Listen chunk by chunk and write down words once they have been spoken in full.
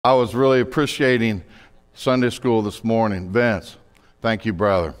I was really appreciating Sunday school this morning. Vince, thank you,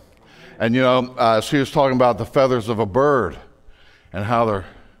 brother. And she was talking about the feathers of a bird and how they're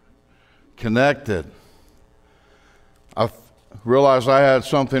connected. I realized I had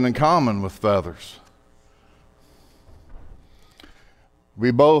something in common with feathers. We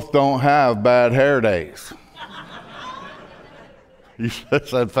both don't have bad hair days. You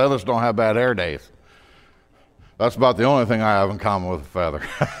said feathers don't have bad hair days. That's about the only thing I have in common with a feather.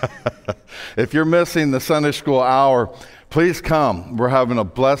 If you're missing the Sunday school hour, please come. We're having a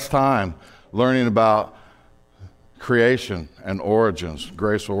blessed time learning about creation and origins,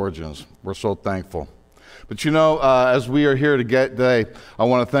 grace origins. We're so thankful. But as we are here today, I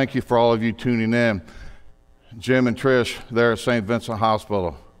want to thank you for all of you tuning in. Jim and Trish there at St. Vincent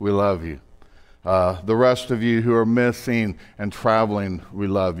Hospital, we love you. The rest of you who are missing and traveling, we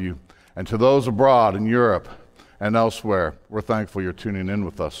love you. And to those abroad in Europe and elsewhere, we're thankful you're tuning in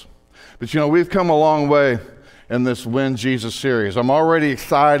with us. But we've come a long way in this Win Jesus series. I'm already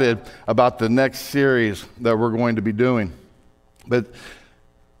excited about the next series that we're going to be doing. But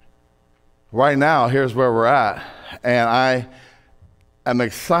right now, here's where we're at. And I am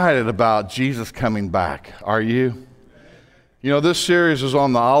excited about Jesus coming back. Are you? This series is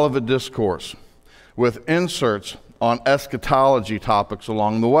on the Olivet Discourse with inserts on eschatology topics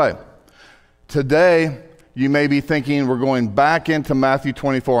along the way. Today, you may be thinking we're going back into Matthew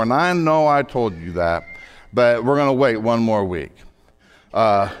 24, and I know I told you that, but we're going to wait one more week.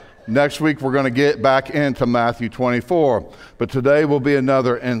 Next week, we're going to get back into Matthew 24, but today will be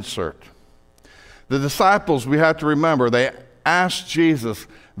another insert. The disciples, we have to remember, they asked Jesus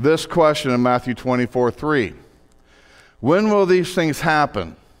this question in Matthew 24:3. When will these things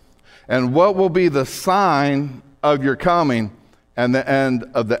happen? And what will be the sign of your coming and the end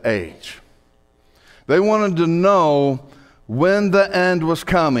of the age? They wanted to know when the end was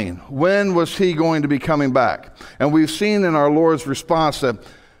coming. When was he going to be coming back? And we've seen in our Lord's response that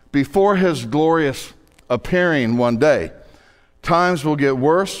before his glorious appearing one day, times will get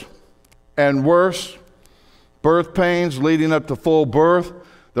worse and worse. Birth pains leading up to full birth,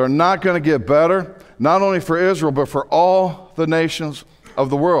 they're not going to get better, not only for Israel, but for all the nations of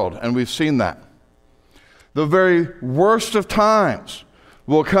the world. And we've seen that. The very worst of times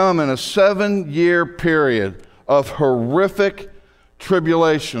will come in a 7-year period of horrific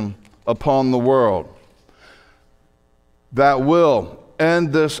tribulation upon the world that will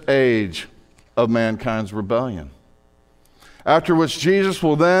end this age of mankind's rebellion. After which Jesus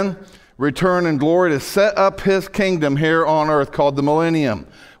will then return in glory to set up his kingdom here on earth called the millennium,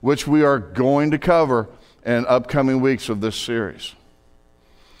 which we are going to cover in upcoming weeks of this series.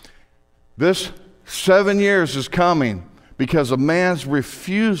 This 7 years is coming because of man's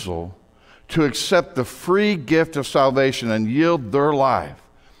refusal to accept the free gift of salvation and yield their life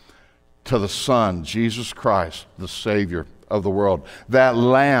to the Son, Jesus Christ, the Savior of the world, that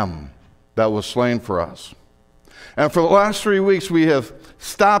Lamb that was slain for us. And for the last 3 weeks, we have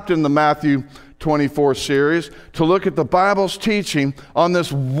stopped in the Matthew 24 series to look at the Bible's teaching on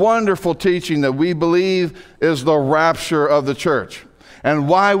this wonderful teaching that we believe is the rapture of the church, and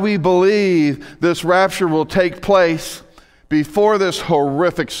why we believe this rapture will take place before this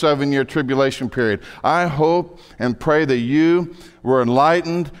horrific 7-year tribulation period. I hope and pray that you were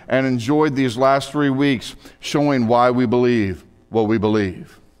enlightened and enjoyed these last 3 weeks showing why we believe what we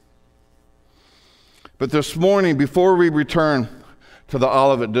believe. But this morning, before we return to the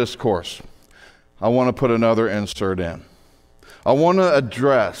Olivet Discourse, I want to put another insert in. I want to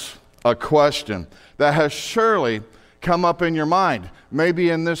address a question that has surely come up in your mind, maybe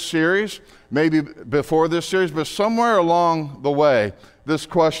in this series, maybe before this series, but somewhere along the way, this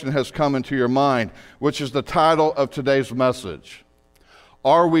question has come into your mind, which is the title of today's message.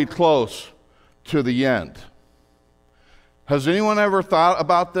 Are we close to the end? Has anyone ever thought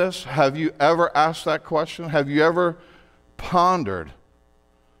about this? Have you ever asked that question? Have you ever pondered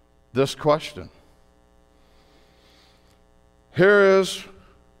this question? Here is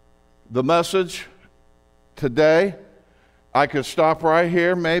the message today. I could stop right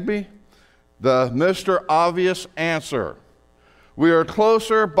here, maybe. The Mr. Obvious answer. We are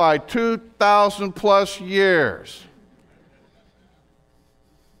closer by 2,000 plus years.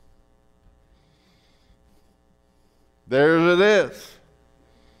 There it is.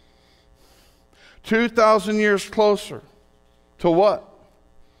 2,000 years closer. To what?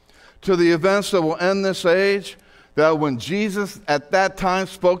 To the events that will end this age, that when Jesus at that time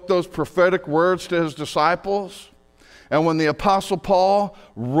spoke those prophetic words to his disciples, and when the Apostle Paul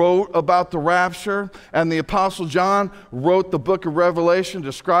wrote about the rapture, and the Apostle John wrote the book of Revelation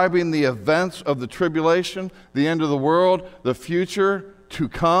describing the events of the tribulation, the end of the world, the future to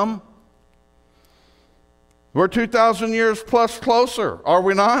come. We're 2,000 years plus closer, are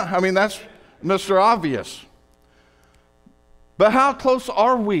we not? I mean, that's Mr. Obvious. But how close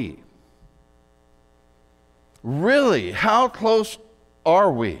are we? Really, how close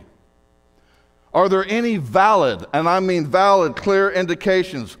are we? Are there any valid, and I mean valid, clear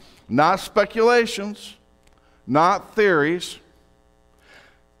indications, not speculations, not theories,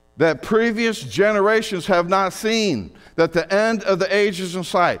 that previous generations have not seen, that the end of the age is in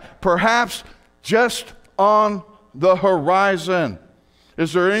sight, perhaps just on the horizon?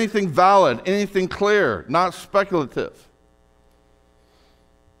 Is there anything valid, anything clear, not speculative?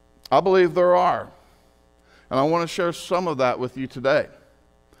 I believe there are, and I want to share some of that with you today.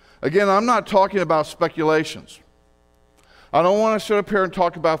 Again, I'm not talking about speculations. I don't want to sit up here and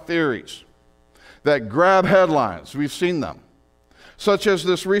talk about theories that grab headlines. We've seen them. Such as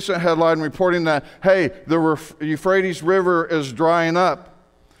this recent headline reporting that, hey, the Euphrates River is drying up,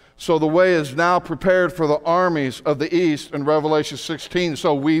 so the way is now prepared for the armies of the east in Revelation 16,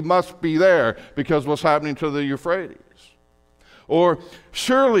 so we must be there because what's happening to the Euphrates. Or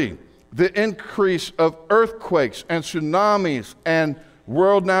surely the increase of earthquakes and tsunamis and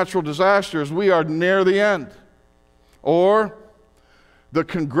world natural disasters, we are near the end. Or the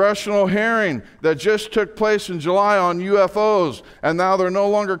congressional hearing that just took place in July on UFOs, and now they're no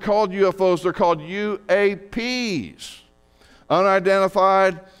longer called UFOs, they're called UAPs,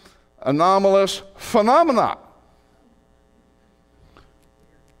 unidentified anomalous phenomena,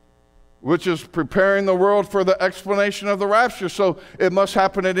 which is preparing the world for the explanation of the rapture, so it must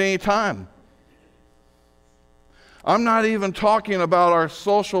happen at any time. I'm not even talking about our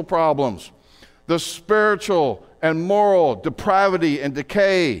social problems, the spiritual and moral depravity and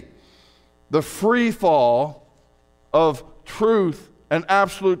decay, the free fall of truth and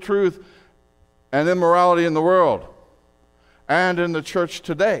absolute truth and immorality in the world and in the church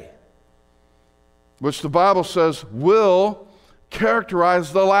today, which the Bible says will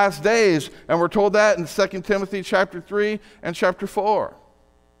characterize the last days, and we're told that in 2 Timothy chapter 3 and chapter 4.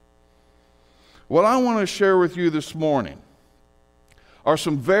 What I want to share with you this morning are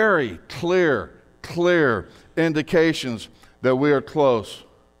some very clear indications that we are close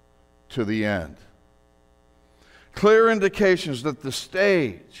to the end. Clear indications that the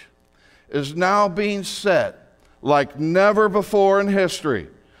stage is now being set like never before in history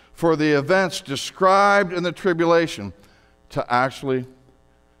for the events described in the tribulation to actually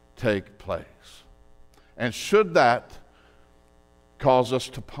take place. And should that cause us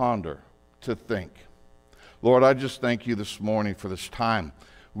to ponder, to think, Lord, I just thank you this morning for this time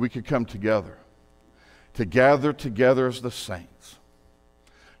we could come together, to gather together as the saints,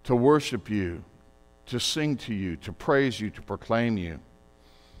 to worship you, to sing to you, to praise you, to proclaim you,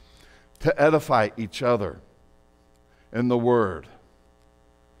 to edify each other in the word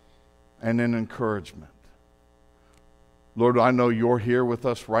and in encouragement. Lord, I know you're here with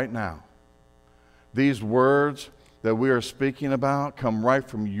us right now. These words that we are speaking about come right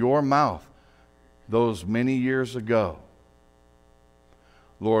from your mouth those many years ago.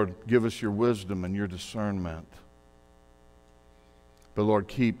 Lord, give us your wisdom and your discernment. But Lord,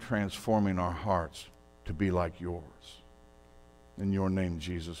 keep transforming our hearts to be like yours. In your name,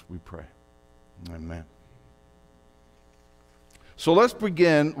 Jesus, we pray. Amen. So let's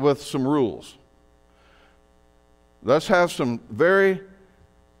begin with some rules. Let's have some very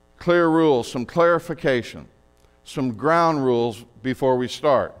clear rules, some clarification, some ground rules before we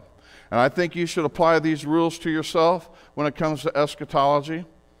start. And I think you should apply these rules to yourself when it comes to eschatology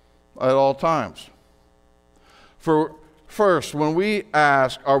at all times. For first, when we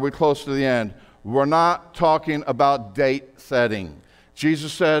ask, are we close to the end, we're not talking about date setting.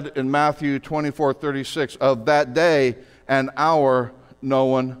 Jesus said in Matthew 24:36, of that day and hour no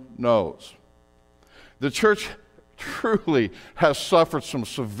one knows. The church truly has suffered some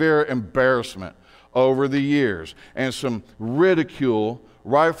severe embarrassment over the years and some ridicule,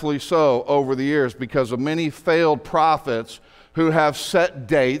 rightfully so, over the years because of many failed prophets who have set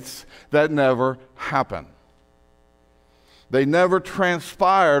dates that never happen. They never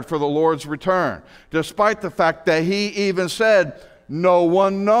transpired for the Lord's return, despite the fact that he even said, no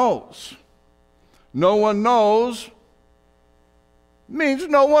one knows. No one knows means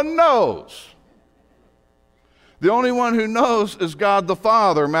no one knows. The only one who knows is God the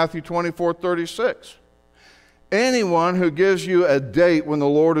Father, Matthew 24:36. Anyone who gives you a date when the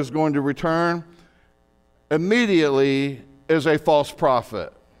Lord is going to return immediately is a false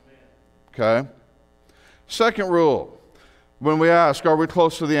prophet. Okay? Second rule, when we ask, are we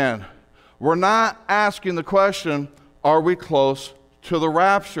close to the end? We're not asking the question, are we close to the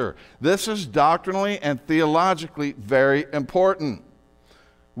rapture? This is doctrinally and theologically very important.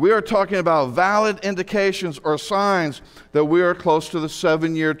 We are talking about valid indications or signs that we are close to the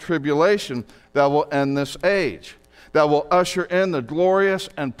 7-year tribulation that will end this age, that will usher in the glorious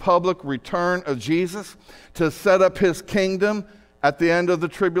and public return of Jesus to set up his kingdom at the end of the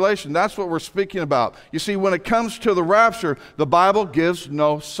tribulation. That's what we're speaking about. You see, when it comes to the rapture, the Bible gives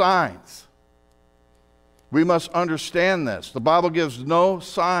no signs. We must understand this. The Bible gives no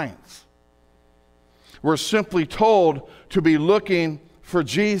signs. We're simply told to be looking for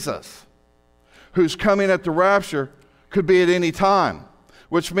Jesus, who's coming at the rapture, could be at any time,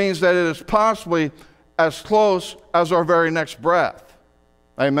 which means that it is possibly as close as our very next breath.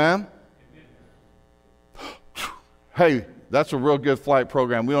 Amen? Hey, that's a real good flight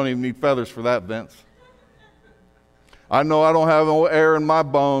program. We don't even need feathers for that, Vince. I know I don't have no air in my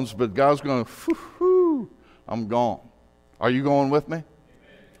bones, but God's going, whoo, I'm gone. Are you going with me?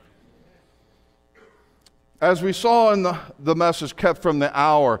 As we saw in the message kept from the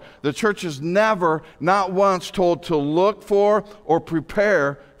hour, the church is never, not once, told to look for or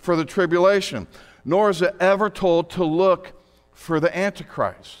prepare for the tribulation, nor is it ever told to look for the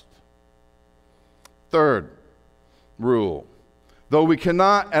Antichrist. Third rule, though we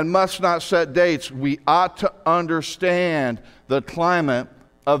cannot and must not set dates, we ought to understand the climate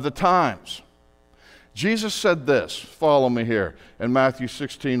of the times. Jesus said this, follow me here, in Matthew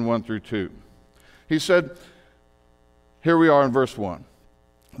 16, 1 through 2. He said, here we are in verse 1.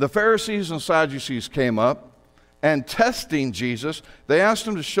 The Pharisees and Sadducees came up, and testing Jesus, they asked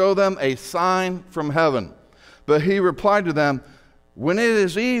him to show them a sign from heaven. But he replied to them, when it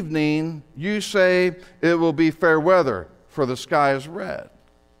is evening, you say it will be fair weather, for the sky is red.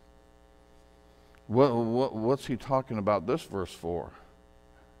 What's he talking about this verse for?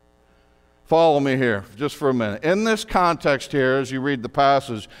 Follow me here just for a minute. In this context here, as you read the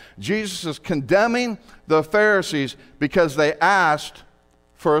passage, Jesus is condemning the Pharisees because they asked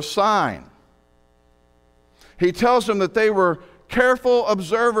for a sign. He tells them that they were careful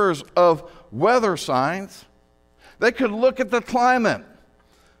observers of weather signs. They could look at the climate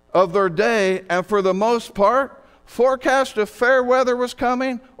of their day and for the most part forecast if fair weather was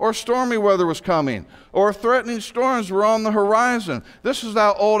coming or stormy weather was coming or threatening storms were on the horizon. This is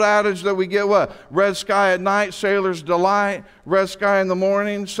that old adage that we get, what? Red sky at night, sailors delight. Red sky in the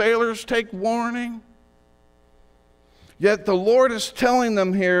morning, sailors take warning. Yet the Lord is telling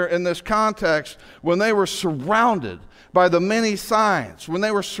them here in this context, when they were surrounded by the many signs, when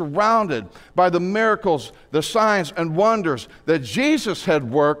they were surrounded by the miracles, the signs and wonders that Jesus had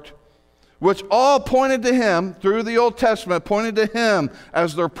worked, which all pointed to him, through the Old Testament, pointed to him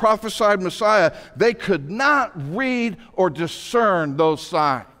as their prophesied Messiah, they could not read or discern those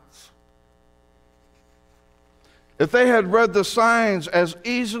signs. If they had read the signs as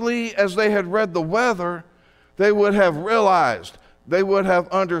easily as they had read the weather, they would have realized, they would have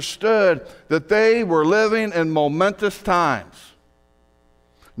understood that they were living in momentous times.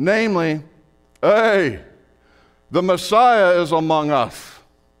 Namely, hey, the Messiah is among us.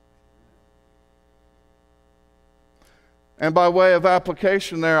 And by way of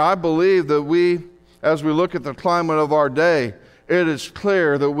application there, I believe that we, as we look at the climate of our day, it is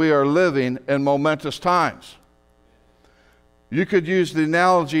clear that we are living in momentous times. You could use the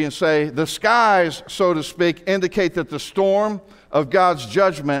analogy and say the skies, so to speak, indicate that the storm of God's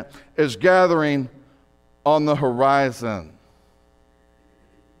judgment is gathering on the horizon.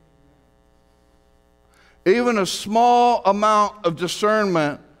 Even a small amount of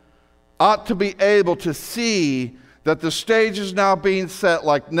discernment ought to be able to see that the stage is now being set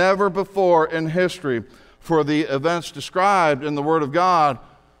like never before in history for the events described in the Word of God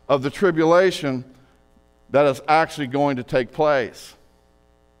of the tribulation that is actually going to take place.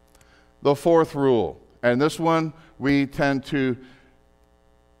 The fourth rule, and this one we tend to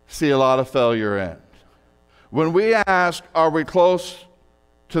see a lot of failure in. When we ask, are we close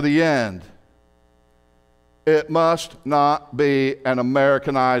to the end? It must not be an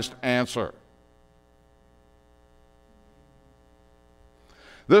Americanized answer.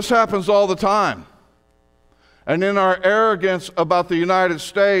 This happens all the time. And in our arrogance about the United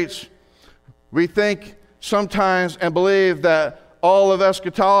States, we think sometimes and believe that all of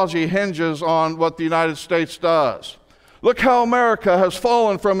eschatology hinges on what the United States does. Look how America has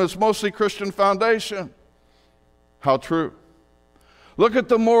fallen from its mostly Christian foundation. How true. Look at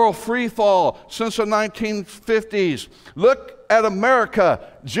the moral free fall since the 1950s. Look at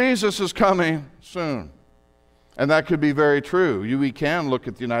America. Jesus is coming soon. And that could be very true. We can look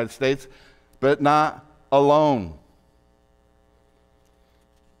at the United States, but not alone.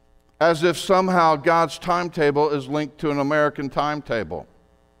 As if somehow God's timetable is linked to an American timetable.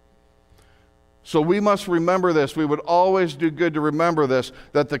 So we must remember this. We would always do good to remember this,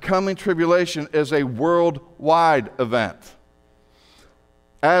 that the coming tribulation is a worldwide event,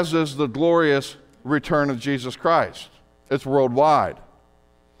 as is the glorious return of Jesus Christ. It's worldwide.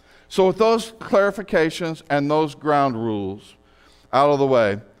 So with those clarifications and those ground rules out of the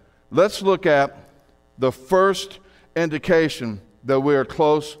way, let's look at the first indication that we are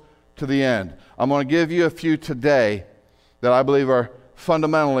close to the end. I'm going to give you a few today that I believe are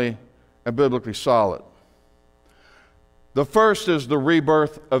fundamentally and biblically solid. The first is the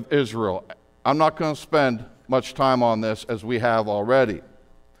rebirth of Israel. I'm not going to spend much time on this as we have already.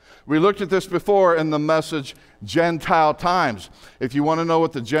 We looked at this before in the message Gentile Times. If you want to know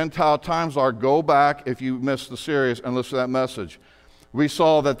what the Gentile Times are, go back if you missed the series and listen to that message. We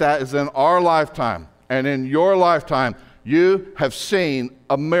saw that that is in our lifetime, and in your lifetime you have seen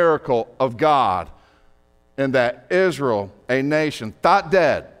a miracle of God in that Israel, a nation thought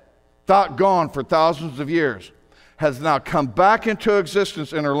dead, thought gone for thousands of years, has now come back into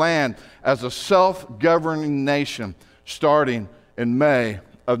existence in her land as a self-governing nation starting in May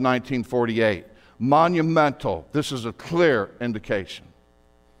of 1948. Monumental. This is a clear indication.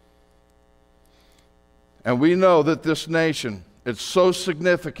 And we know that this nation, it's so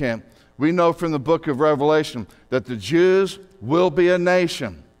significant. We know from the book of Revelation that the Jews will be a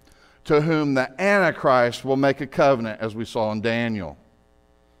nation to whom the Antichrist will make a covenant, as we saw in Daniel.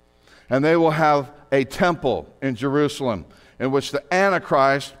 And they will have a temple in Jerusalem in which the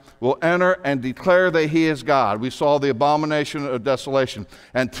Antichrist will enter and declare that he is God. We saw the abomination of desolation.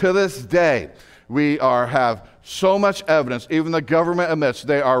 And to this day, we have so much evidence, even the government admits,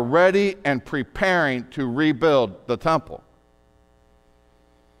 they are ready and preparing to rebuild the temple.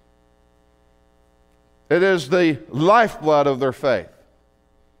 It is the lifeblood of their faith.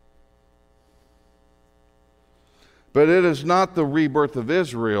 But it is not the rebirth of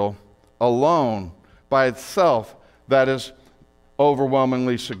Israel alone by itself that is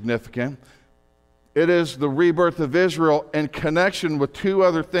overwhelmingly significant. It is the rebirth of Israel in connection with two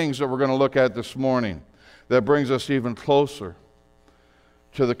other things that we're going to look at this morning that brings us even closer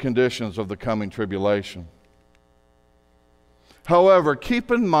to the conditions of the coming tribulation. However, keep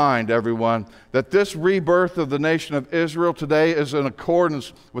in mind, everyone, that this rebirth of the nation of Israel today is in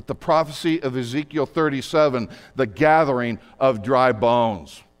accordance with the prophecy of Ezekiel 37, the gathering of dry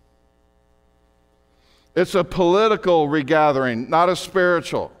bones. It's a political regathering, not a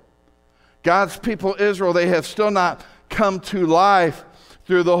spiritual. God's people, Israel, they have still not come to life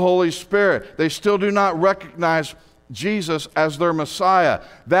through the Holy Spirit. They still do not recognize Jesus as their Messiah.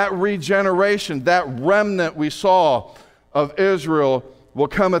 That regeneration, that remnant we saw of Israel will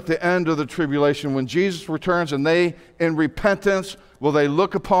come at the end of the tribulation when Jesus returns, and they, in repentance, will they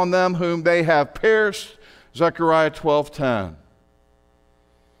look upon them whom they have pierced. Zechariah 12:10.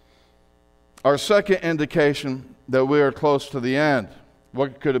 Our second indication that we are close to the end,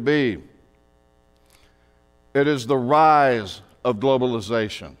 what could it be? It is the rise of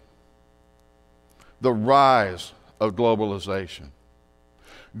globalization. The rise of globalization.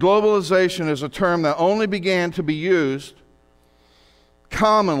 Globalization is a term that only began to be used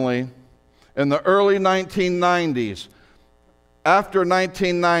commonly in the early 1990s. After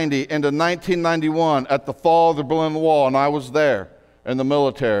 1990 into 1991, at the fall of the Berlin Wall, and I was there in the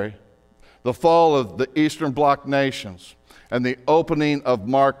military, the fall of the Eastern Bloc nations and the opening of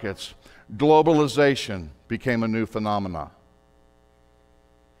markets, globalization became a new phenomenon.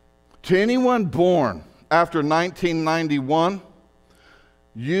 To anyone born after 1991,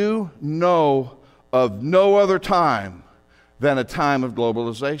 you know of no other time than a time of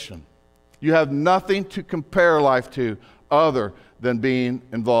globalization. You have nothing to compare life to other than being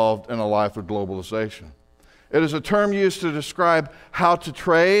involved in a life of globalization. It is a term used to describe how to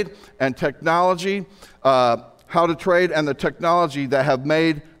trade and technology, the technology that have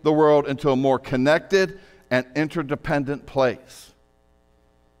made the world into a more connected and interdependent place.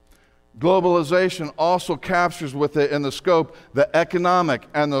 Globalization also captures with it in the scope the economic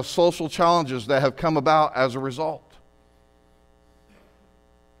and the social challenges that have come about as a result.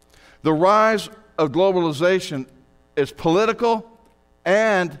 The rise of globalization is political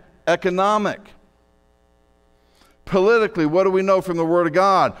and economic. Politically, what do we know from the Word of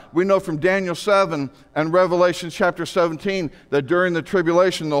God? We know from Daniel 7 and Revelation chapter 17 that during the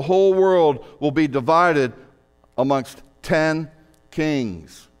tribulation, the whole world will be divided amongst 10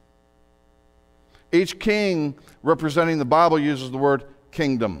 kings. Each king representing, the Bible uses the word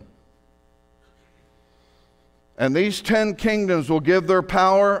kingdom. And these 10 kingdoms will give their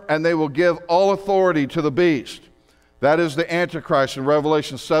power and they will give all authority to the beast. That is the Antichrist in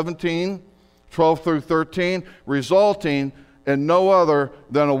Revelation 17, 12 through 13, resulting in no other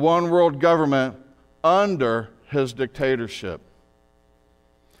than a one world government under his dictatorship.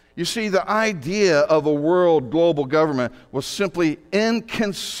 You see, the idea of a world global government was simply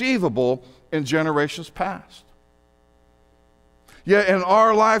inconceivable in generations past. Yet in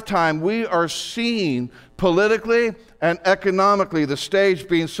our lifetime, we are seeing politically and economically the stage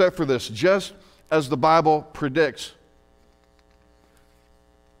being set for this, just as the Bible predicts.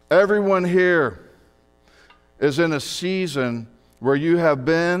 Everyone here is in a season where you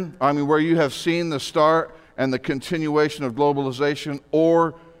have seen the start and the continuation of globalization,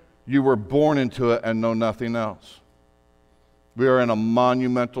 or you were born into it and know nothing else. We are in a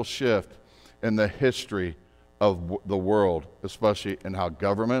monumental shift in the history of the world, especially in how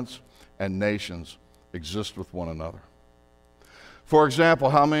governments and nations exist with one another. For example,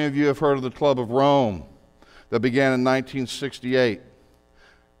 how many of you have heard of the Club of Rome that began in 1968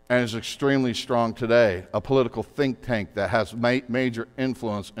 and is extremely strong today, a political think tank that has major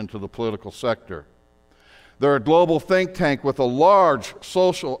influence into the political sector? They're a global think tank with a large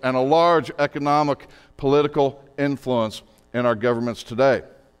social and a large economic political influence in our governments today.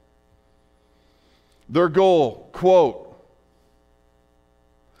 Their goal, quote,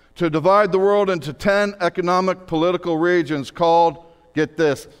 to divide the world into 10 economic political regions called, get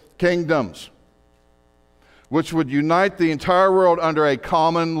this, kingdoms, which would unite the entire world under a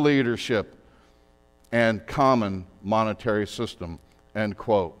common leadership and common monetary system, end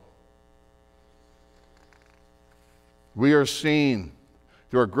quote. We are seeing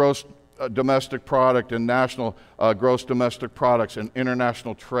through our gross domestic product and national gross domestic products and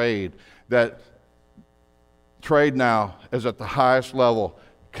international trade that trade now is at the highest level.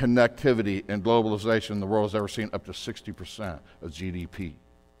 Connectivity and globalization the world has ever seen, up to 60% of GDP.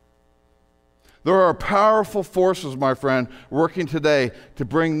 There are powerful forces, my friend, working today to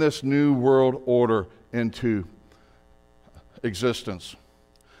bring this new world order into existence.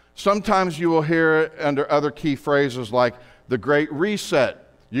 Sometimes you will hear it under other key phrases like the Great Reset.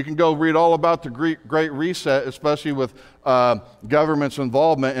 You can go read all about the Great Reset, especially with government's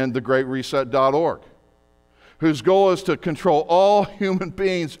involvement in thegreatreset.org, whose goal is to control all human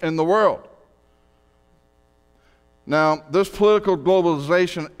beings in the world. Now, this political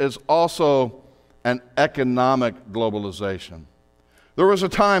globalization is also an economic globalization. There was a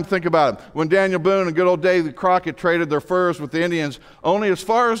time, think about it, when Daniel Boone and good old Davy Crockett traded their furs with the Indians only as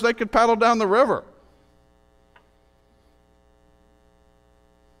far as they could paddle down the river.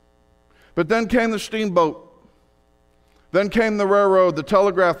 But then came the steamboat. Then came the railroad, the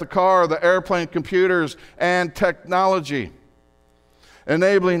telegraph, the car, the airplane, computers, and technology,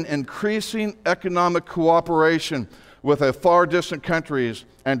 enabling increasing economic cooperation with a far distant countries,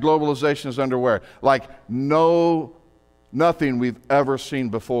 and globalization is underway like nothing we've ever seen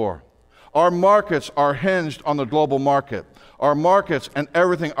before. Our markets are hinged on the global market. Our markets and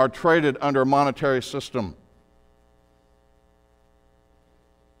everything are traded under a monetary system.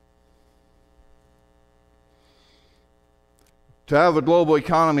 To have a global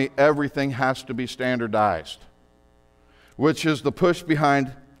economy, everything has to be standardized, which is the push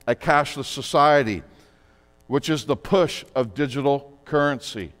behind a cashless society, which is the push of digital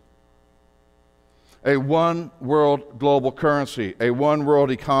currency. A one world global currency, a one world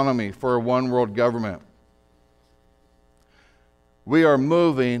economy for a one world government. We are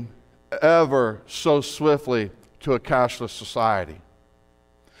moving ever so swiftly to a cashless society.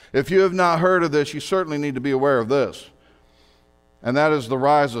 If you have not heard of this, you certainly need to be aware of this. And that is the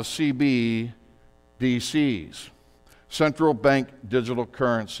rise of CBDCs, central bank digital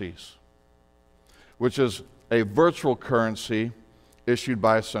currencies, which is a virtual currency issued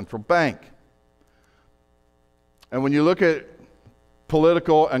by a central bank. And when you look at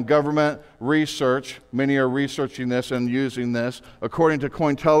political and government research, many are researching this and using this. According to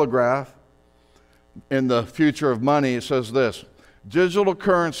Cointelegraph, in the future of money, it says this: digital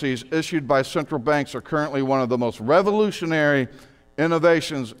currencies issued by central banks are currently one of the most revolutionary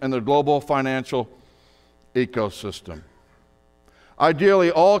innovations in the global financial ecosystem.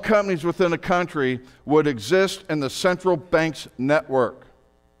 Ideally, all companies within a country would exist in the central bank's network,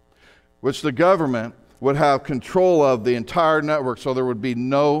 which the government would have control of the entire network, so there would be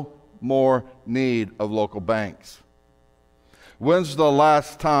no more need of local banks. When's the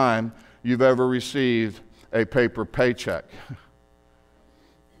last time you've ever received a paper paycheck?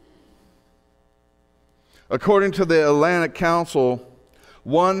 According to the Atlantic Council,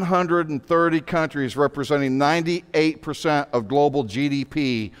 130 countries representing 98% of global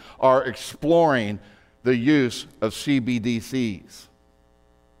GDP are exploring the use of CBDCs.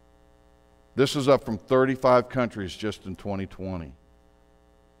 This is up from 35 countries just in 2020.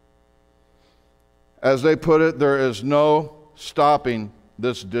 As they put it, there is no stopping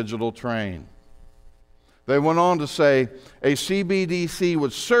this digital train. They went on to say, a CBDC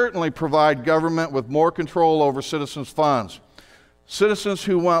would certainly provide government with more control over citizens' funds. Citizens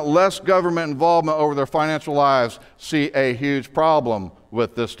who want less government involvement over their financial lives see a huge problem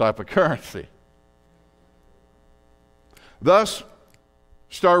with this type of currency. Thus,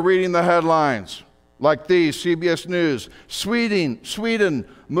 start reading the headlines like these, CBS News, Sweden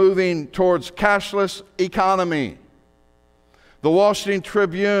moving towards cashless economy. The Washington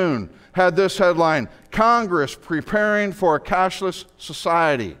Tribune had this headline, Congress preparing for a cashless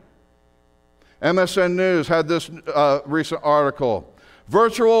society. MSN News had this recent article,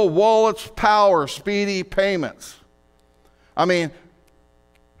 virtual wallets power speedy payments. I mean,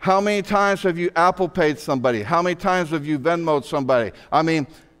 how many times have you Apple Paid somebody? How many times have you Venmoed somebody? I mean,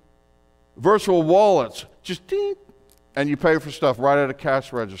 virtual wallets, just ding, and you pay for stuff right at a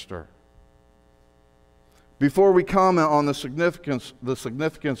cash register. Before we comment on the significance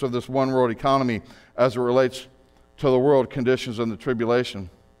of this one world economy as it relates to the world conditions and the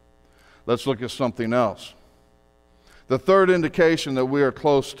tribulation, let's look at something else. The third indication that we are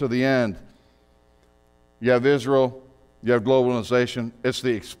close to the end. You have Israel, you have globalization, it's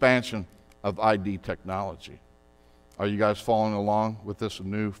the expansion of ID technology. Are you guys following along with this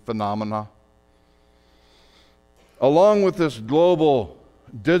new phenomena? Along with this global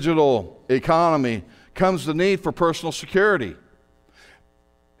digital economy comes the need for personal security.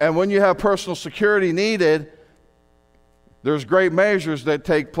 And when you have personal security needed, there's great measures that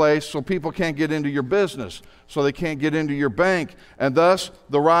take place so people can't get into your business, so they can't get into your bank, and thus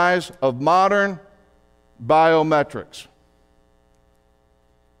the rise of modern biometrics.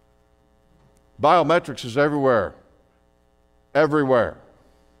 Biometrics is everywhere. Everywhere.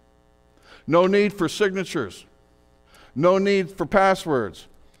 No need for signatures. No need for passwords.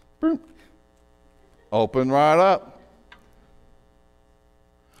 Boom. Open right up.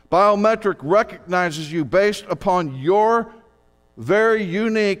 Biometric recognizes you based upon your very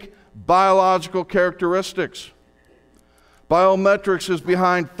unique biological characteristics. Biometrics is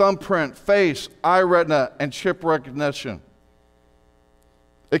behind thumbprint, face, eye retina, and chip recognition.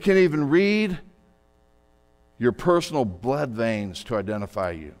 It can even read your personal blood veins to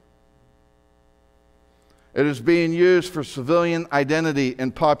identify you. It is being used for civilian identity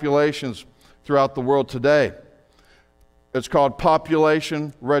in populations throughout the world today. It's called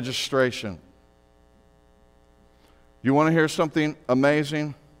population registration. You want to hear something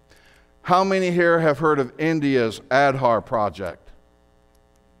amazing? How many here have heard of India's Aadhaar project?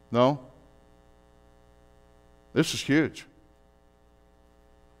 No? This is huge.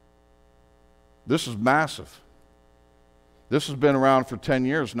 This is massive. This has been around for 10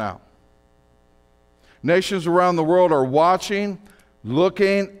 years now. Nations around the world are watching,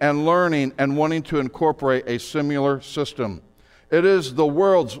 looking, and learning and wanting to incorporate a similar system. It is the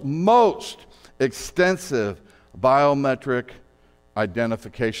world's most extensive biometric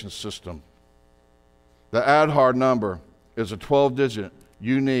identification system. The Aadhaar number is a 12-digit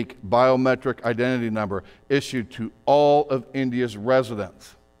unique biometric identity number issued to all of India's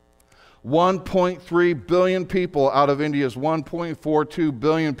residents. 1.3 billion people out of India's 1.42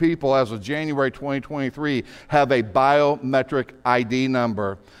 billion people as of January 2023 have a biometric ID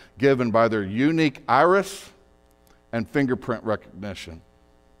number given by their unique iris and fingerprint recognition.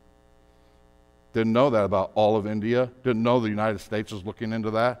 Didn't know that about all of India. Didn't know the United States is looking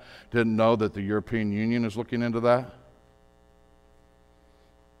into that. Didn't know that the European Union is looking into that.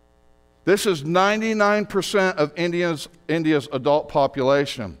 This is 99% of India's adult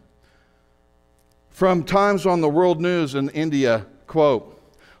population. From Times on the World News in India, quote,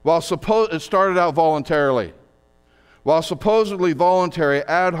 it started out voluntarily. While supposedly voluntary,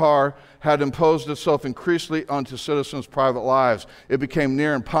 Aadhaar had imposed itself increasingly onto citizens' private lives. It became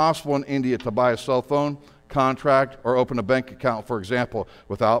near impossible in India to buy a cell phone, contract, or open a bank account, for example,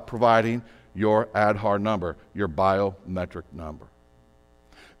 without providing your Aadhaar number, your biometric number.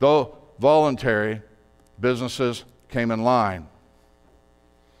 Though voluntary, businesses came in line.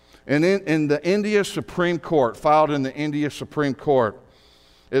 And in the India Supreme Court, filed in the India Supreme Court,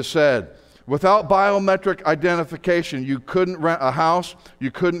 it said, without biometric identification, you couldn't rent a house,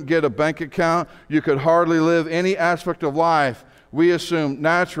 you couldn't get a bank account, you could hardly live any aspect of life. We assume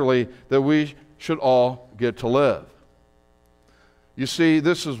naturally that we should all get to live. You see,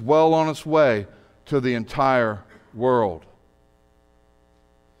 this is well on its way to the entire world.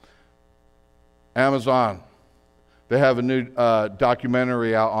 Amazon. They have a new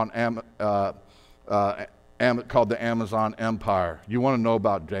documentary out on called The Amazon Empire. You want to know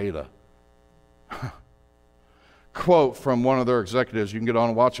about data. Quote from one of their executives, you can get on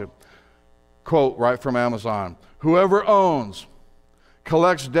and watch it. quote right from Amazon, whoever owns,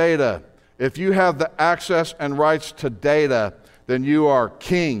 collects data, if you have the access and rights to data, then you are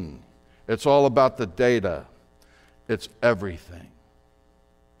king. It's all about the data. It's everything.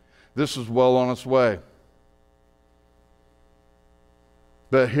 This is well on its way.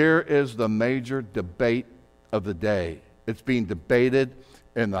 But here is the major debate of the day. It's being debated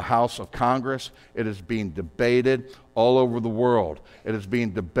in the House of Congress. It is being debated all over the world. It is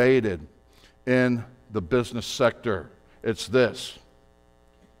being debated in the business sector. It's this.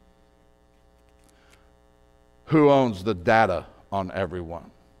 Who owns the data on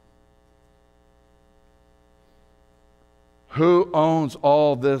everyone? Who owns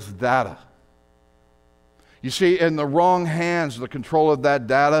all this data? You see, in the wrong hands, the control of that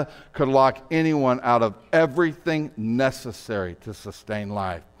data could lock anyone out of everything necessary to sustain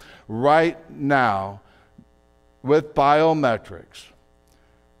life. Right now, with biometrics,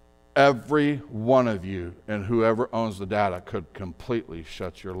 every one of you and whoever owns the data could completely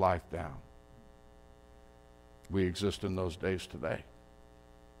shut your life down. We exist in those days today.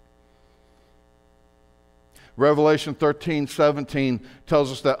 Revelation 13:17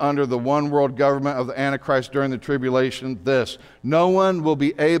 tells us that under the one world government of the Antichrist during the tribulation, this, no one will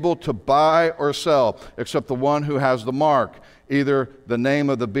be able to buy or sell except the one who has the mark, either the name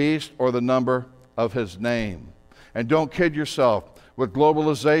of the beast or the number of his name. And don't kid yourself, with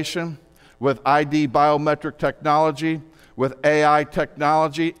globalization, with ID biometric technology, with AI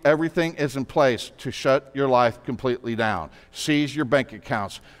technology, everything is in place to shut your life completely down, seize your bank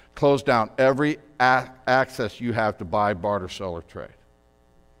accounts, close down every access you have to buy, barter, sell, or trade.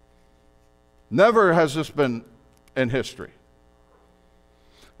 Never has this been in history.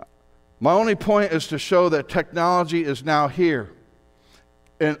 My only point is to show that technology is now here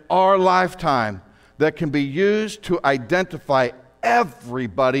in our lifetime that can be used to identify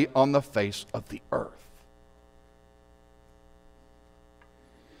everybody on the face of the earth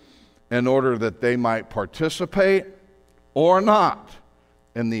in order that they might participate or not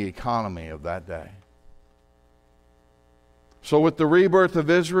in the economy of that day. So with the rebirth of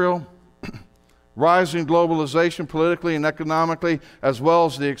Israel, rising globalization politically and economically, as well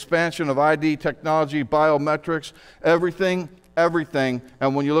as the expansion of ID technology, biometrics, everything,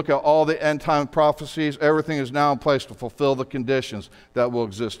 and when you look at all the end time prophecies, everything is now in place to fulfill the conditions that will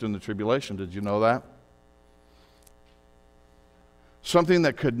exist in the tribulation. Did you know that? Something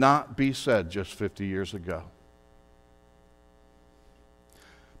that could not be said just 50 years ago.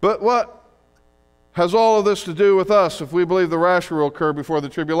 But what has all of this to do with us if we believe the rapture will occur before the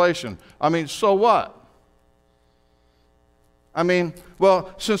tribulation? I mean, so what? I mean,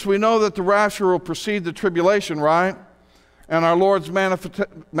 well, since we know that the rapture will precede the tribulation, right? And our Lord's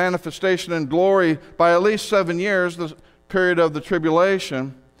manifestation in glory by at least 7 years, the period of the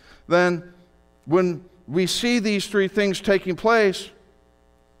tribulation, then when we see these three things taking place,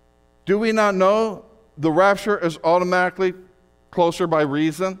 do we not know the rapture is automatically closer by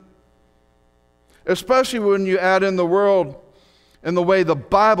reason? Especially when you add in the world in the way the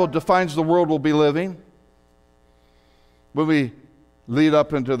Bible defines the world we'll be living when we lead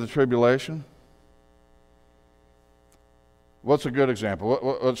up into the tribulation. What's a good example?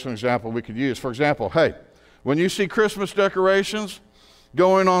 What's an example we could use? For example, hey, when you see Christmas decorations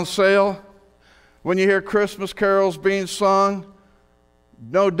going on sale, when you hear Christmas carols being sung,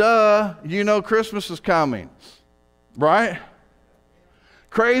 no duh, you know Christmas is coming, right?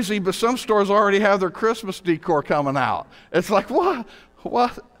 Crazy, but some stores already have their Christmas decor coming out. It's like,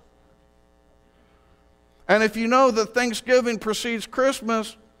 what? And if you know that Thanksgiving precedes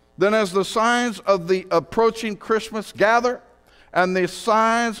Christmas, then as the signs of the approaching Christmas gather, and the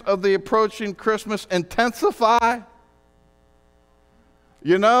signs of the approaching Christmas intensify,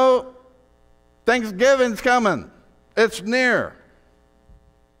 you know, Thanksgiving's coming. It's near.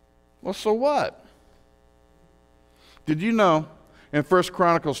 Well, so what? Did you know in 1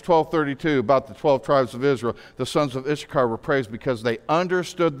 Chronicles 12:32 about the 12 tribes of Israel, the sons of Issachar were praised because they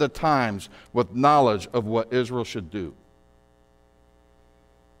understood the times with knowledge of what Israel should do?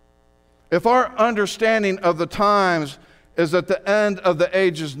 If our understanding of the times is that the end of the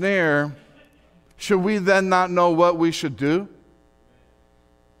age is near, should we then not know what we should do?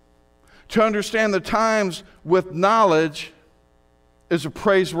 To understand the times with knowledge is a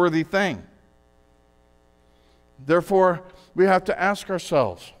praiseworthy thing. Therefore, we have to ask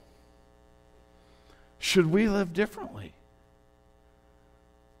ourselves, should we live differently?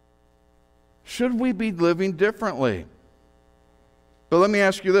 Should we be living differently? But let me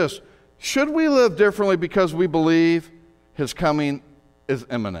ask you this. Should we live differently because we believe His coming is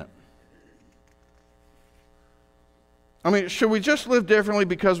imminent? I mean, should we just live differently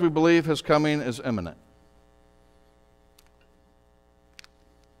because we believe his coming is imminent?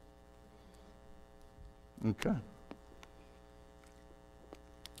 Okay.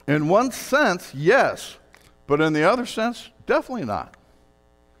 In one sense, yes. But in the other sense, definitely not.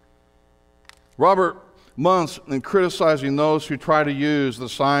 Robert Muntz, in criticizing those who try to use the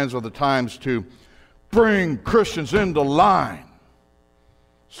signs of the times to bring Christians into line,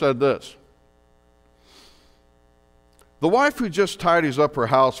 said this: the wife who just tidies up her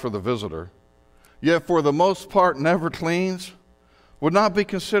house for the visitor, yet for the most part never cleans, would not be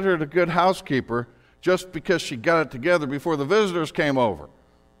considered a good housekeeper just because she got it together before the visitors came over.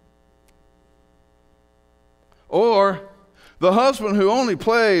 Or the husband who only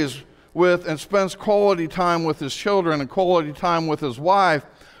plays with and spends quality time with his children and quality time with his wife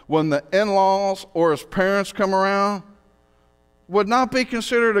when the in-laws or his parents come around would not be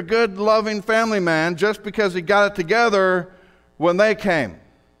considered a good, loving family man just because he got it together when they came.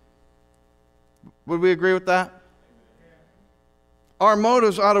 Would we agree with that? Our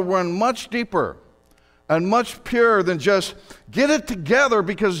motives ought to run much deeper and much purer than just get it together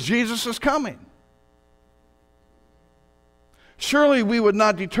because Jesus is coming. Surely we would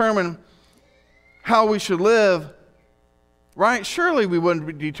not determine how we should live, right? Surely we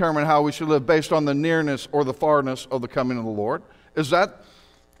wouldn't determine how we should live based on the nearness or the farness of the coming of the Lord. Is that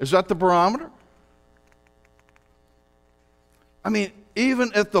the barometer? I mean,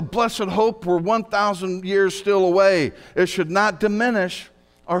 even if the blessed hope were 1,000 years still away, it should not diminish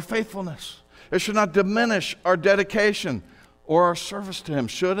our faithfulness. It should not diminish our dedication or our service to him,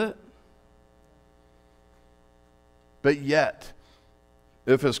 should it? But yet,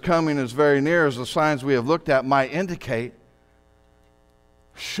 if his coming is very near, as the signs we have looked at might indicate,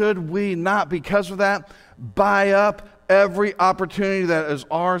 should we not, because of that, buy up every opportunity that is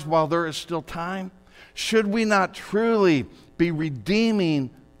ours while there is still time? Should we not truly be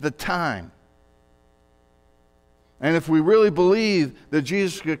redeeming the time? And if we really believe that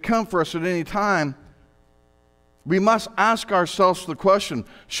Jesus could come for us at any time, we must ask ourselves the question,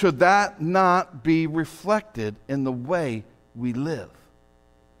 should that not be reflected in the way we live?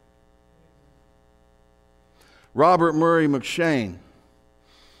 Robert Murray McCheyne,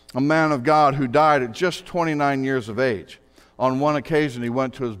 a man of God who died at just 29 years of age. On one occasion, he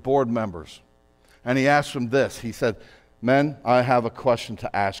went to his board members and he asked them this. He said, "Men, I have a question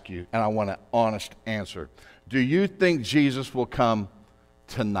to ask you, and I want an honest answer. Do you think Jesus will come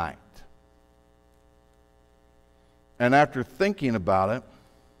tonight?" And after thinking about it,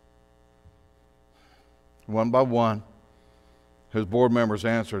 one by one, his board members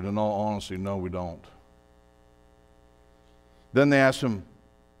answered, in all honesty, "No, we don't." Then they asked him,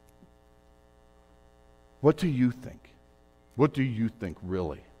 "What do you think? What do you think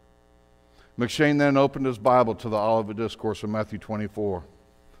really?" McCheyne then opened his Bible to the Olivet Discourse of Matthew 24,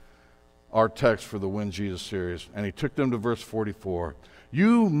 our text for the When Jesus series, and he took them to verse 44.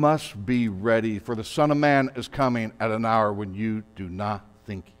 "You must be ready, for the Son of Man is coming at an hour when you do not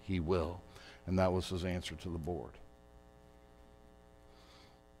think he will." And that was his answer to the board.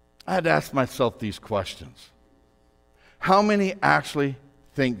 I had to ask myself these questions. How many actually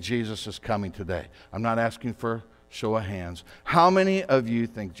think Jesus is coming today? I'm not asking for a show of hands. How many of you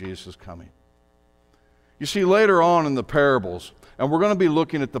think Jesus is coming? You see, later on in the parables, and we're going to be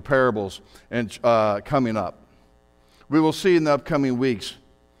looking at the parables and coming up, we will see in the upcoming weeks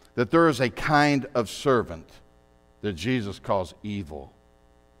that there is a kind of servant that Jesus calls evil,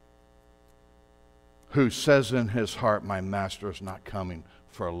 who says in his heart, "My master is not coming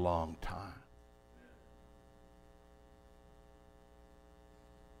for a long time."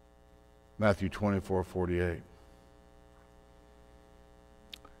 Matthew 24:48.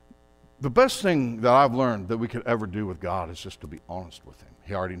 The best thing that I've learned that we could ever do with God is just to be honest with him.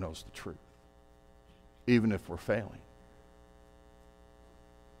 He already knows the truth, even if we're failing.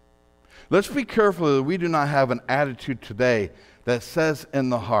 Let's be careful that we do not have an attitude today that says in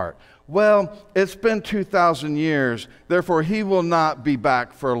the heart, "Well, it's been 2,000 years, therefore he will not be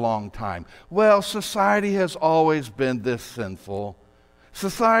back for a long time. Well, society has always been this sinful.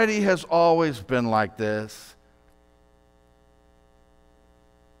 Society has always been like this."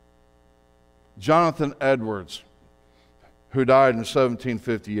 Jonathan Edwards, who died in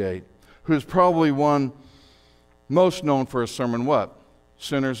 1758, who's probably one most known for his sermon, what?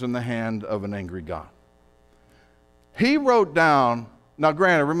 "Sinners in the Hand of an Angry God." He wrote down, now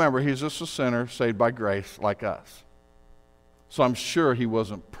granted, remember, he's just a sinner saved by grace like us. So I'm sure he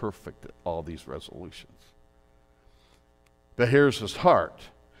wasn't perfect at all these resolutions. But here's his heart.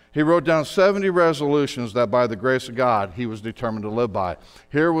 He wrote down 70 resolutions that by the grace of God he was determined to live by.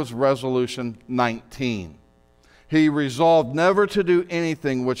 Here was resolution 19. He resolved never to do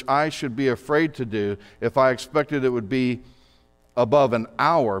anything which I should be afraid to do if I expected it would be above an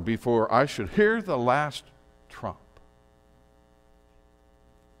hour before I should hear the last trump.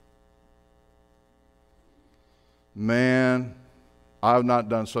 Man, I've not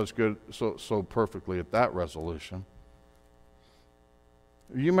done so perfectly at that resolution.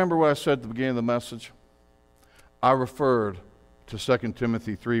 You remember what I said at the beginning of the message? I referred to 2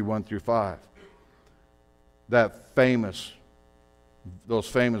 Timothy 3, 1 through 5. Those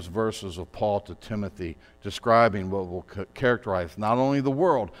famous verses of Paul to Timothy describing what will characterize not only the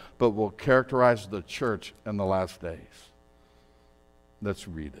world, but will characterize the church in the last days. Let's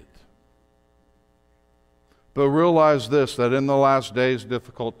read it. But realize this, that in the last days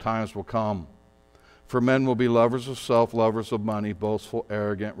difficult times will come. For men will be lovers of self, lovers of money, boastful,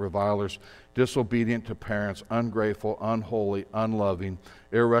 arrogant, revilers, disobedient to parents, ungrateful, unholy, unloving,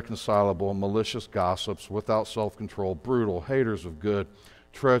 irreconcilable, malicious gossips, without self-control, brutal, haters of good,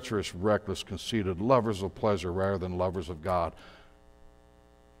 treacherous, reckless, conceited, lovers of pleasure rather than lovers of God,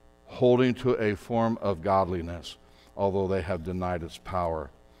 holding to a form of godliness, although they have denied its power.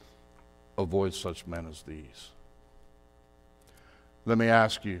 Avoid such men as these. Let me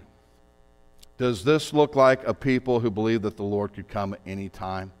ask you, does this look like a people who believe that the Lord could come at any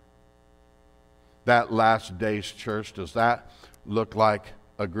time? That last days church, does that look like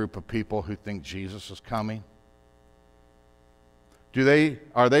a group of people who think Jesus is coming?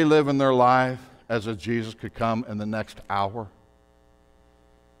 Are they living their life as if Jesus could come in the next hour?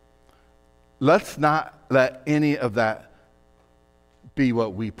 Let's not let any of that be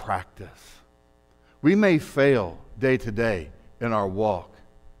what we practice. We may fail day to day in our walk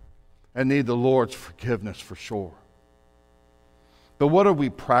and need the Lord's forgiveness for sure. But what are we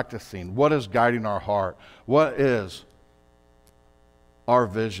practicing? What is guiding our heart? What is our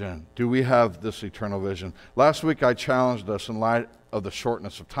vision? Do we have this eternal vision? Last week I challenged us in light of the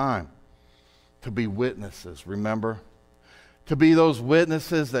shortness of time to be witnesses, remember? To be those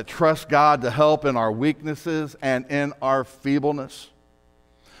witnesses that trust God to help in our weaknesses and in our feebleness.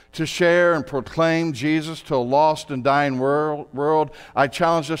 To share and proclaim Jesus to a lost and dying world. I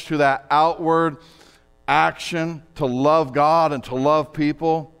challenge us to that outward action to love God and to love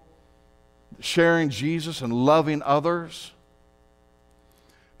people, sharing Jesus and loving others.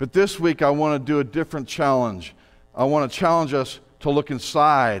 But this week I want to do a different challenge. I want to challenge us to look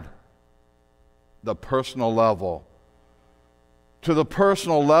inside the personal level. To the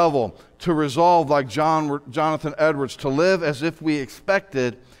personal level, to resolve like Jonathan Edwards, to live as if we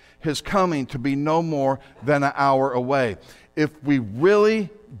expected His coming to be no more than an hour away. If we really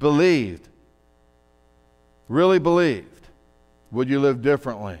believed, would you live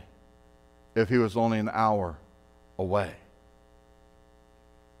differently if He was only an hour away?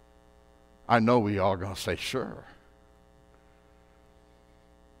 I know we all are going to say sure.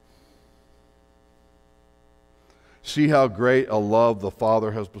 See how great a love the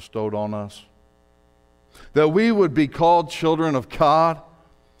Father has bestowed on us? That we would be called children of God.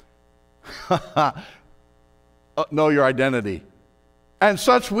 Know your identity. And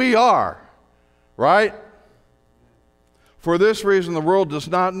such we are, right? For this reason the world does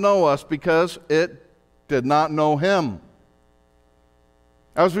not know us, because it did not know Him.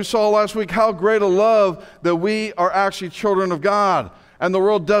 As we saw last week, how great a love that we are actually children of God. And the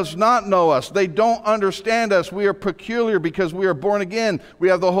world does not know us. They don't understand us. We are peculiar because we are born again. We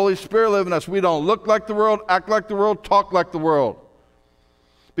have the Holy Spirit living in us. We don't look like the world, act like the world, talk like the world.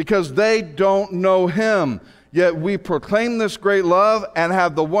 Because they don't know Him. Yet we proclaim this great love and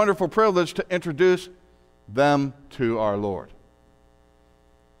have the wonderful privilege to introduce them to our Lord.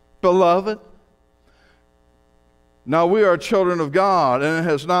 Beloved, now we are children of God, and it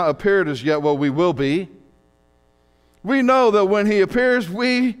has not appeared as yet what we will be. We know that when He appears,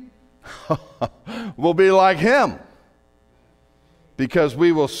 we will be like Him, because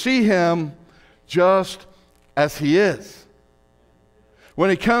we will see Him just as He is. When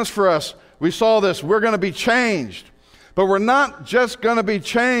He comes for us, we saw this, we're going to be changed. But we're not just going to be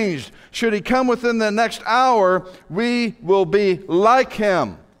changed. Should He come within the next hour, we will be like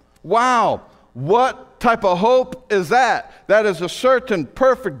Him. Wow, what type of hope is that? That is a certain,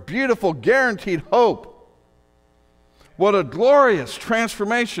 perfect, beautiful, guaranteed hope. What a glorious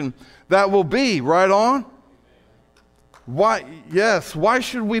transformation that will be, right on? Why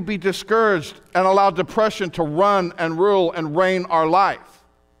should we be discouraged and allow depression to run and rule and reign our life?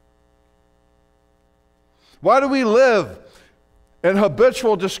 Why do we live in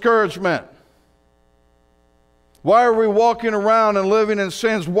habitual discouragement? Why are we walking around and living in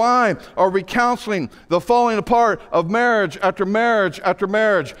sins? Why are we counseling the falling apart of marriage after marriage after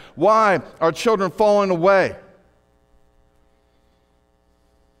marriage? Why are children falling away?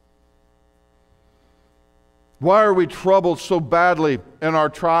 Why are we troubled so badly in our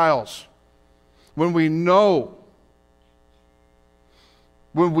trials when we know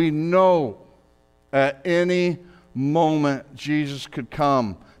at any moment Jesus could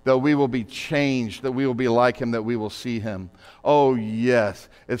come, that we will be changed, that we will be like him, that we will see him? Oh yes,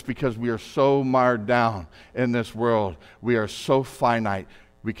 it's because we are so mired down in this world. We are so finite,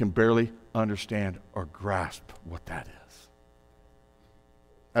 we can barely understand or grasp what that is.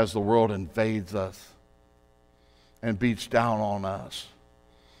 As the world invades us and beats down on us,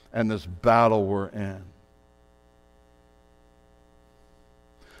 and this battle we're in.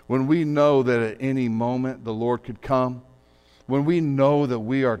 When we know that at any moment the Lord could come, when we know that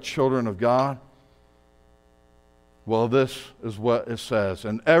we are children of God, well, this is what it says.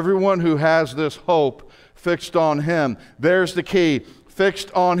 And everyone who has this hope fixed on him, there's the key,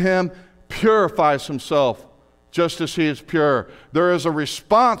 fixed on him, purifies himself just as he is pure. There is a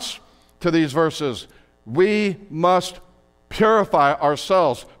response to these verses. We must purify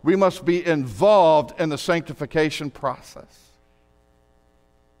ourselves. We must be involved in the sanctification process.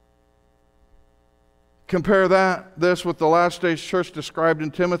 Compare this with the last days church described in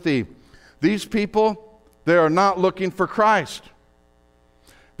Timothy. These people, they are not looking for Christ.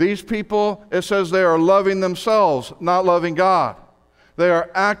 These people, it says they are loving themselves, not loving God. They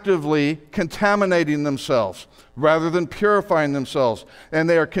are actively contaminating themselves rather than purifying themselves. And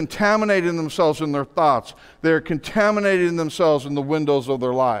they are contaminating themselves in their thoughts. They are contaminating themselves in the windows of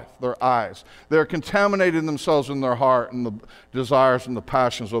their life, their eyes. They are contaminating themselves in their heart and the desires and the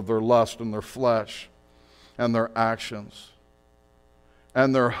passions of their lust and their flesh and their actions.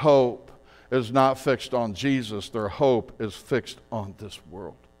 And their hope is not fixed on Jesus. Their hope is fixed on this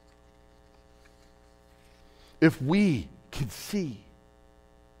world. If we can see,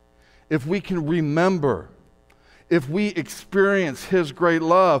 if we can remember, if we experience his great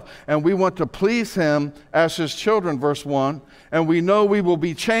love, and we want to please him as his children, verse 1, and we know we will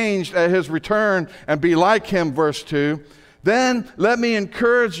be changed at his return and be like him, verse 2, then let me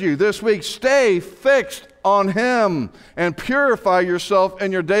encourage you this week, stay fixed on him and purify yourself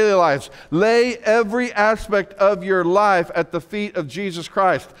in your daily lives. Lay every aspect of your life at the feet of Jesus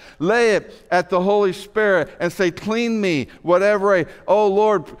Christ. Lay it at the Holy Spirit and say, clean me, oh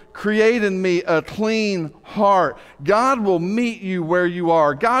Lord, create in me a clean heart. God will meet you where you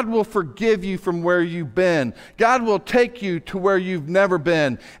are. God will forgive you from where you've been. God will take you to where you've never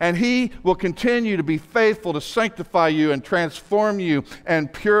been. And he will continue to be faithful to sanctify you and transform you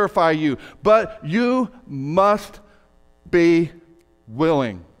and purify you. But you must be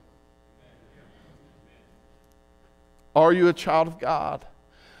willing. Are you a child of God?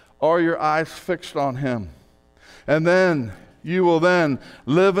 Are your eyes fixed on him? And then you will then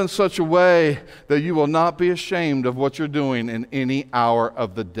live in such a way that you will not be ashamed of what you're doing in any hour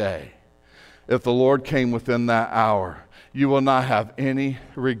of the day. If the Lord came within that hour, you will not have any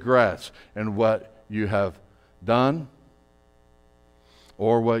regrets in what you have done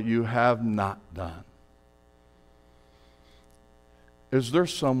or what you have not done. Is there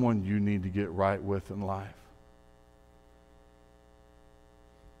someone you need to get right with in life?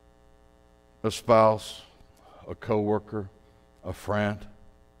 A spouse, a coworker, a friend?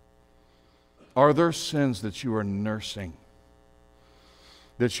 Are there sins that you are nursing,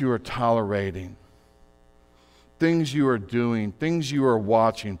 that you are tolerating, things you are doing, things you are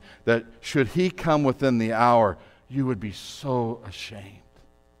watching, that should he come within the hour, you would be so ashamed?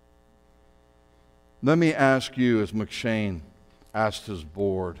 Let me ask you, as McShane asked his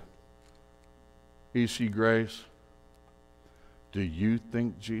board, E.C. Grace, do you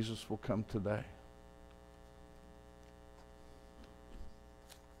think Jesus will come today?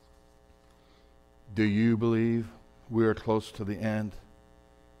 Do you believe we are close to the end?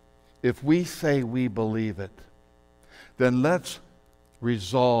 If we say we believe it, then let's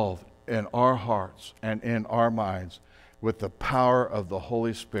resolve in our hearts and in our minds with the power of the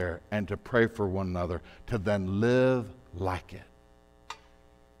Holy Spirit and to pray for one another to then live like it.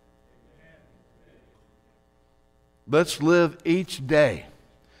 Let's live each day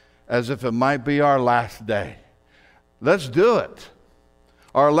as if it might be our last day. Let's do it.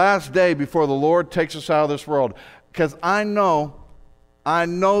 Our last day before the Lord takes us out of this world. Because I know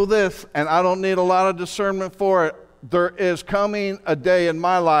this, and I don't need a lot of discernment for it. There is coming a day in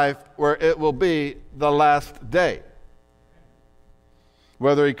my life where it will be the last day.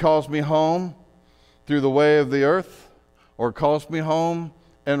 Whether he calls me home through the way of the earth or calls me home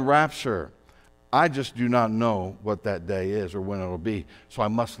in rapture, I just do not know what that day is or when it will be. So I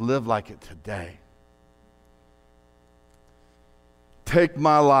must live like it today. Take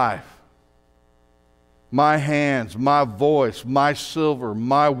my life my hands, my voice, my silver,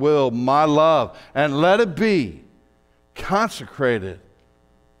 my will, my love, and let it be consecrated,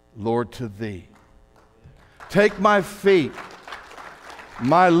 Lord, to thee. Take my feet,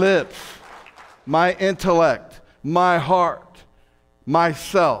 my lips, my intellect, my heart,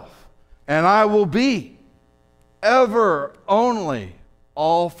 myself, and I will be ever only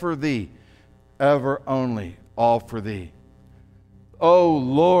all for thee, ever only all for thee. Oh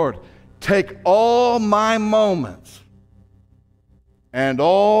Lord, take all my moments and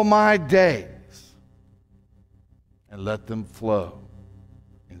all my days and let them flow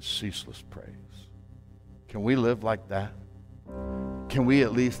in ceaseless praise. Can we live like that? Can we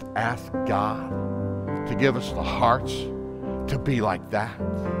at least ask God to give us the hearts to be like that?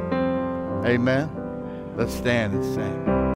 Amen. Let's stand and sing.